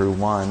couldn't get through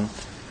 1.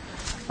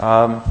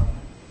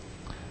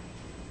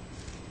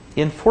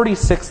 In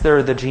 46, there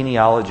are the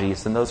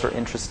genealogies, and those are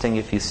interesting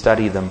if you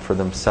study them for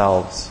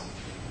themselves.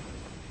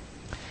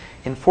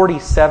 In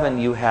 47,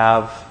 you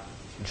have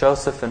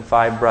Joseph and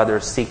 5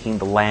 brothers seeking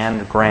the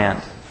land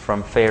grant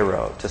from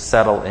Pharaoh to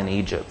settle in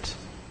Egypt.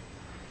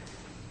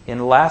 In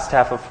the last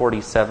half of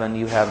 47,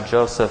 you have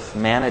Joseph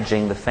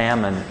managing the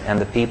famine and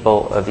the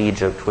people of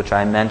Egypt, which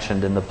I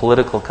mentioned in the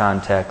political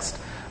context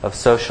of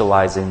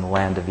socializing the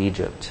land of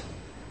Egypt.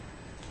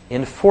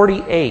 In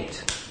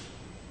 48,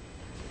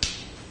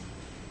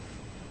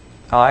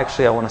 I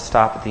want to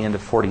stop at the end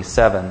of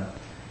 47.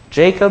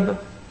 Jacob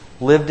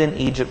lived in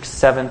Egypt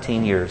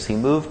 17 years. He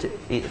moved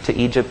to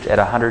Egypt at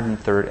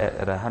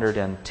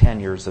 110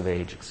 years of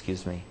age,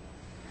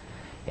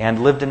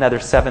 and lived another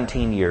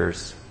 17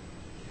 years.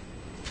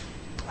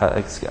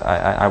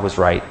 I was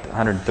right,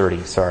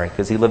 130,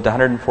 because he lived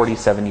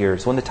 147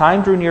 years. When the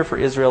time drew near for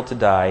Israel to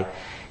die,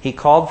 he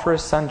called for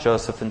his son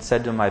Joseph and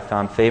said to him, "I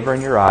found favor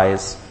in your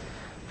eyes.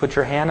 Put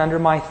your hand under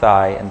my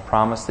thigh and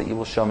promise that you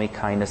will show me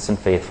kindness and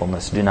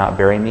faithfulness. Do not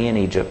bury me in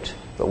Egypt,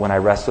 but when I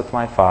rest with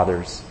my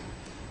fathers,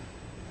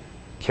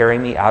 carry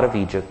me out of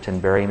Egypt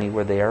and bury me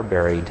where they are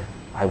buried.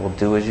 I will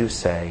do as you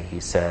say,"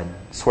 he said.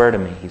 "Swear to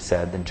me," he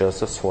said. Then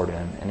Joseph swore to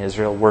him, and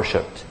Israel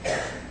worshipped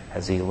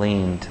as he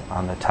leaned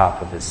on the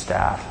top of his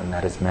staff, and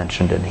that is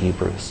mentioned in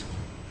Hebrews.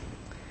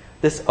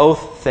 This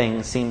oath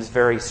thing seems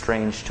very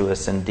strange to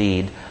us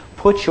indeed.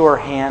 Put your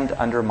hand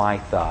under my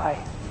thigh.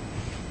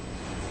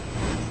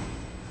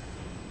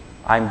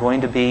 I'm going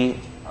to be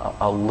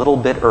a little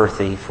bit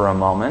earthy for a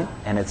moment,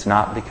 and it's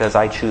not because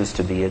I choose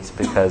to be, it's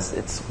because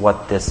it's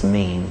what this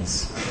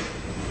means.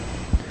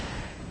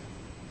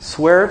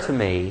 Swear to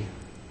me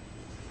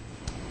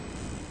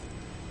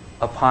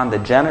upon the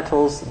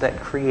genitals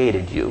that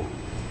created you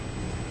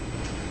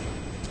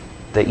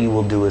that you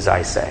will do as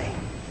I say.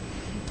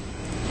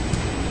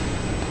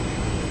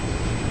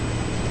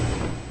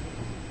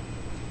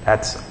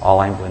 That's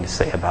all I'm going to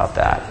say about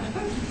that.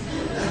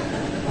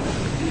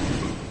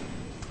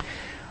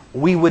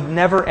 We would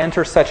never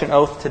enter such an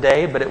oath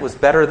today, but it was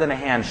better than a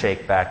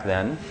handshake back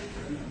then.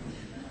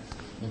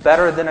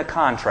 Better than a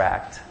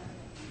contract.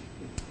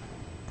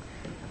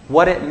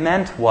 What it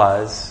meant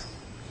was,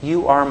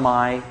 you are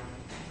my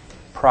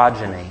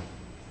progeny.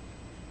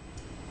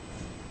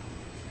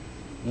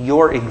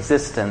 Your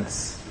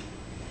existence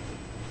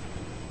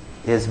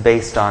is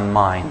based on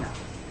mine.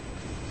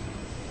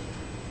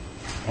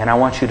 And I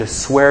want you to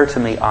swear to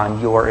me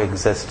on your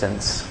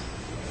existence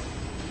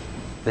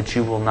that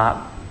you will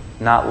not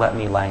let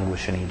me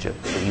languish in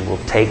Egypt, that you will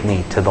take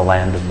me to the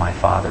land of my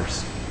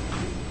fathers.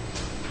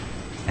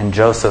 And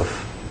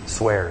Joseph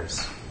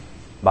swears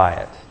by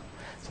it.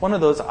 It's one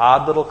of those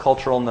odd little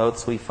cultural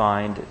notes we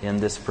find in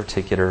this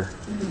particular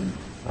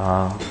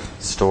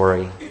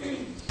story.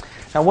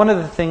 Now, one of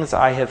the things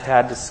I have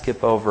had to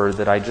skip over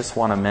that I just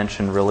want to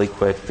mention really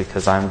quick,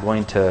 because I'm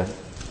going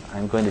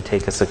to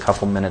take us a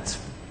couple minutes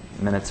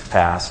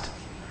past,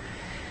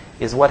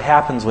 is what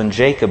happens when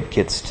Jacob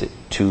gets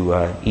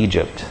to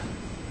Egypt.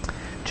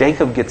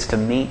 Jacob gets to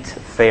meet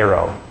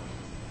Pharaoh.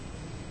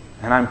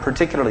 And I'm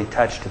particularly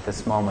touched at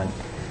this moment.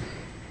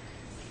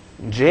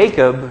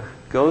 Jacob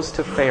goes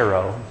to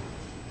Pharaoh,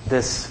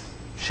 this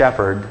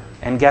shepherd,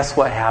 and guess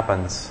what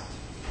happens?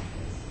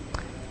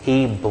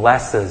 He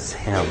blesses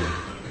him.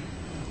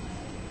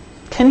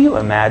 Can you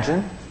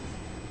imagine?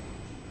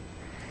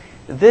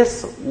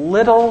 This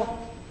little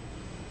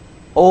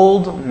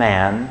old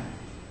man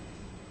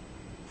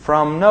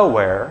from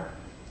nowhere,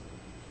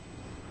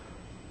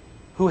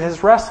 who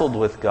has wrestled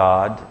with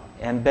God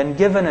and been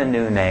given a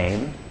new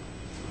name,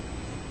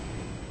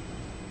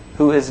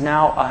 who is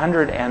now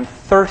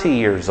 130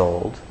 years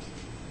old.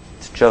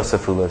 It's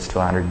Joseph who lives to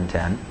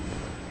 110.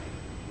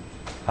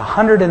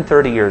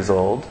 130 years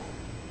old,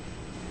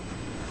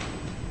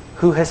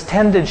 who has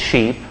tended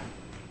sheep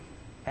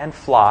and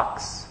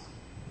flocks,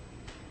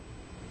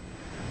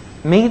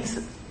 meets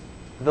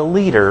the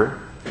leader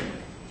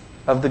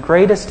of the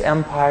greatest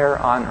empire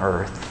on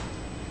earth,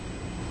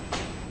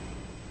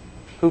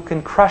 who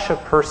can crush a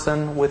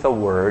person with a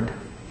word.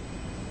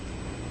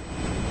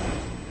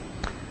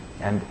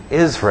 And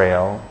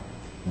Israel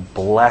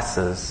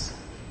blesses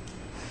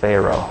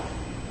Pharaoh.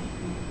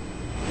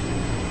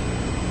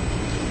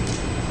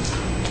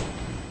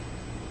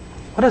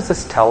 What does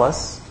this tell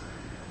us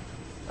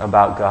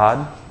about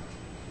God?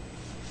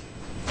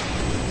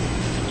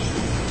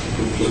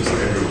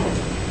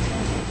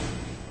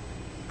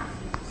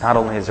 Not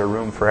only is there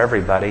room for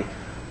everybody,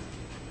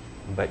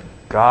 but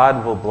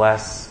God will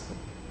bless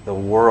the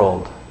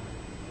world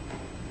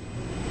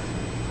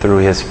through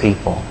His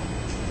people.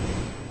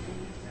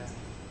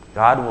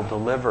 God will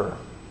deliver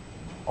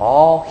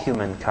all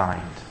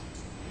humankind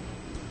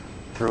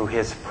through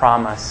His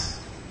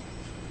promise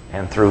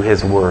and through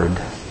His word.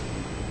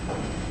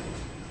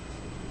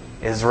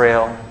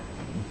 Israel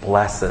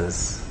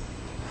blesses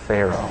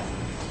Pharaoh.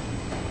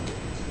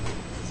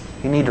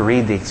 You need to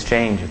read the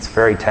exchange. It's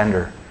very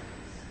tender.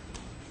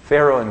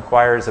 Pharaoh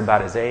inquires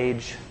about his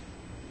age,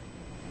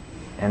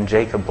 and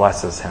Jacob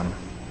blesses him.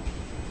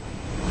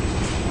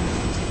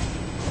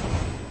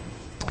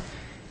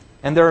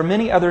 And there are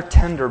many other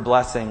tender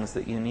blessings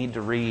that you need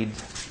to read.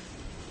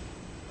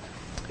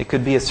 It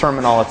could be a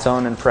sermon all its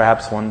own, and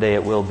perhaps one day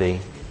it will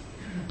be.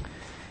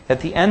 At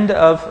the end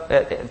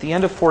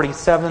of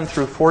 47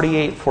 through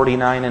 48,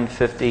 49, and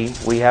 50,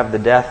 we have the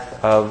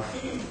death of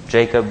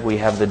Jacob, we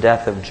have the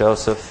death of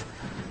Joseph,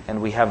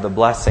 and we have the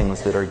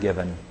blessings that are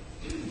given.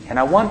 And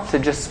I want to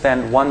just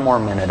spend one more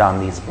minute on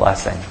these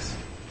blessings.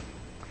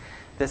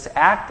 This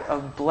act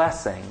of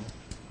blessing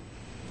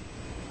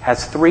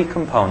has three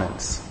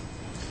components,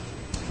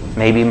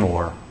 maybe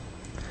more.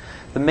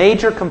 The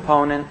major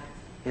component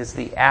is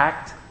the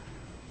act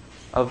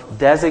of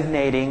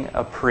designating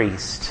a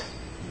priest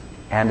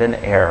and an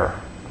heir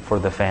for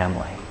the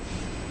family.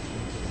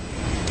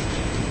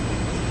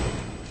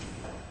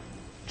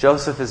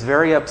 Joseph is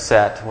very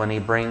upset when he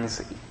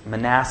brings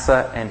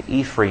Manasseh and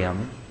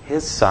Ephraim,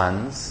 his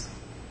sons,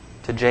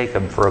 to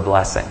Jacob for a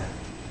blessing.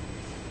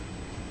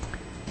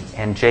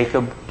 And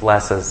Jacob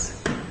blesses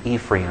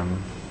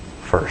Ephraim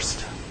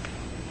first.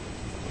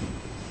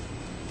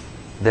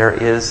 There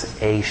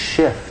is a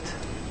shift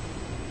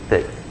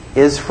that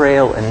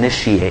Israel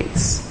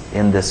initiates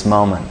in this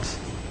moment.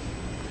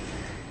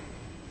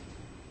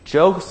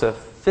 Joseph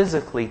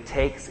physically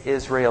takes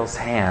Israel's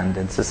hand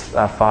and says,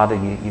 Father,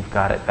 you've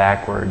got it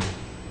backward.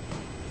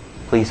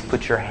 Please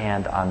put your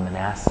hand on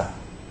Manasseh.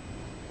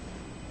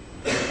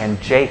 And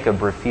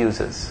Jacob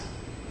refuses.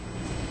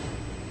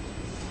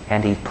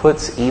 And he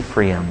puts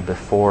Ephraim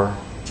before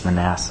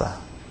Manasseh,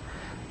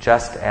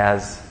 just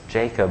as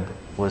Jacob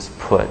was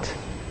put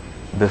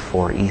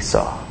before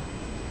Esau.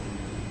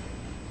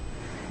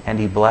 And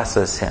he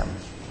blesses him.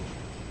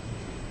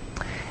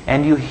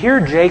 And you hear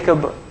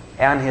Jacob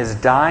on his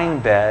dying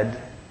bed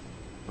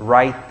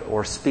write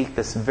or speak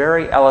this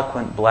very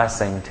eloquent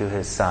blessing to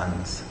his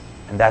sons.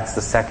 And that's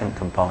the second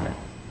component.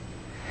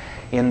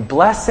 In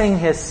blessing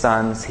his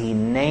sons, he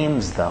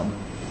names them,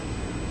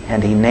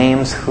 and he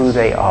names who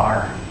they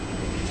are.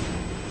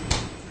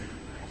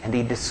 And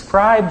he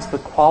describes the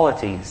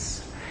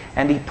qualities,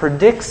 and he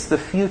predicts the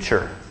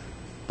future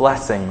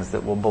blessings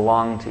that will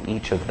belong to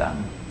each of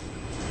them.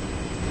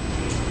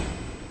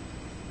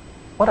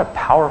 What a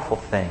powerful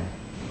thing.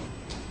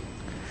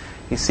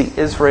 You see,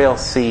 Israel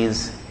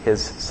sees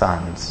his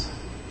sons.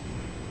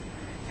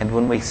 And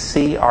when we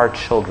see our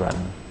children,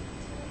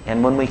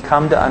 and when we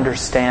come to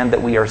understand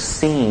that we are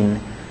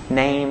seen,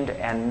 named,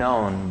 and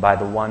known by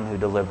the one who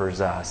delivers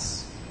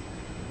us,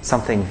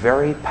 something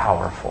very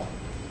powerful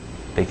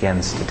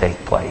begins to take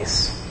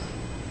place.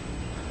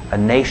 A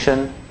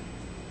nation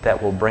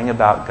that will bring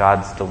about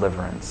God's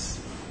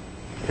deliverance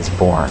is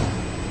born.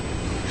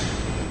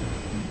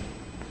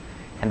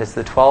 And as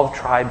the 12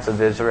 tribes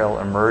of Israel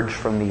emerge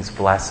from these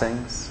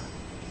blessings,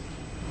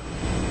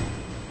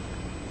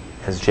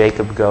 as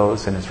Jacob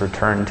goes and is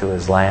returned to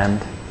his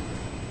land,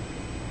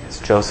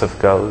 as Joseph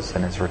goes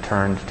and is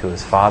returned to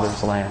his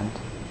father's land,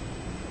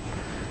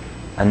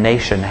 a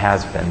nation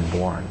has been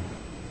born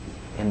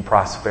in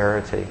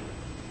prosperity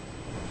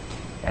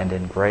and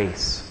in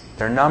grace.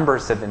 Their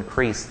numbers have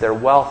increased. Their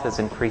wealth has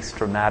increased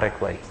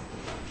dramatically.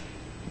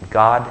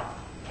 God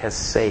has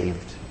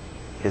saved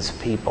his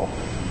people.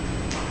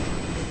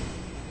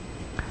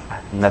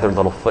 Another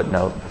little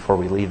footnote before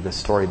we leave this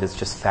story that's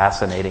just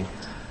fascinating.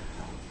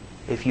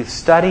 If you've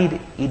studied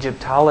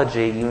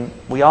Egyptology,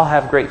 we all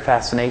have great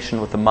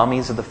fascination with the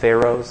mummies of the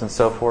pharaohs and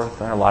so forth.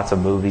 There are lots of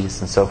movies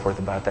and so forth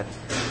about that.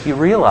 You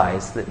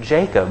realize that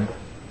Jacob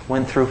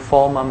went through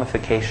full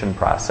mummification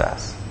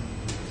process.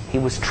 He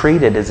was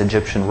treated as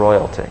Egyptian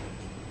royalty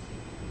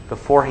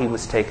before he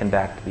was taken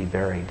back to be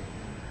buried.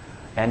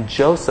 And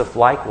Joseph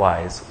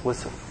likewise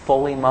was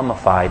fully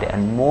mummified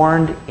and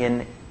mourned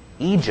in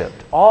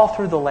Egypt, all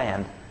through the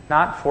land,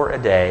 not for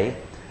a day,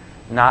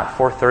 not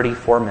for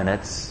 34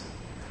 minutes,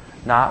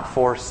 not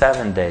for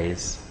 7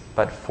 days,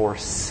 but for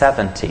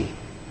 70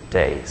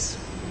 days.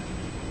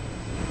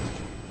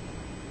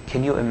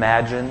 Can you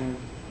imagine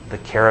the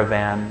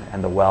caravan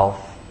and the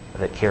wealth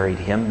that carried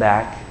him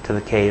back to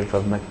the cave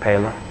of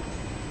Machpelah?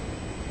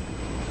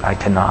 I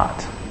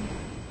cannot.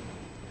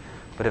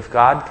 But if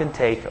God can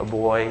take a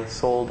boy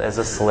sold as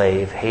a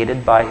slave,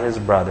 hated by his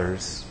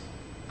brothers,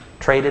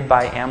 traded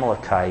by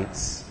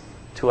Amalekites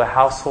to a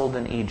household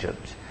in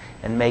Egypt,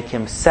 and make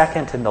him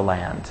second in the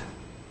land,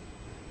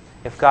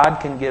 if God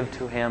can give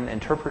to him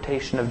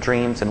interpretation of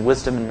dreams and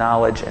wisdom and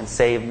knowledge and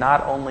save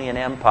not only an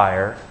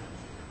empire,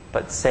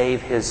 but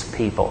save his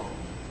people,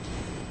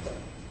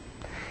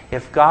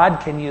 if God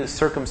can use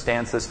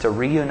circumstances to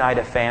reunite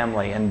a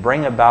family and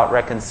bring about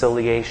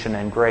reconciliation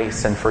and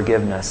grace and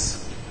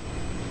forgiveness,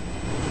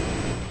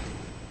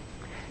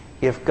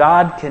 if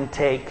God can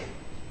take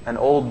an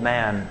old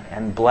man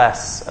and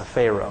bless a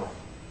Pharaoh,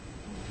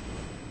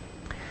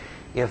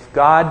 if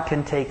God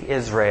can take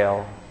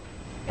Israel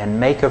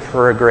and make of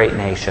her a great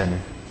nation,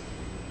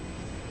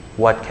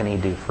 what can he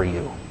do for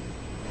you?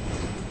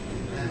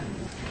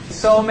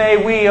 So may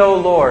we, O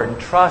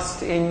Lord,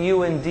 trust in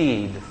you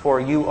indeed,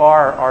 for you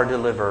are our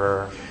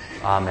deliverer.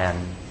 Amen.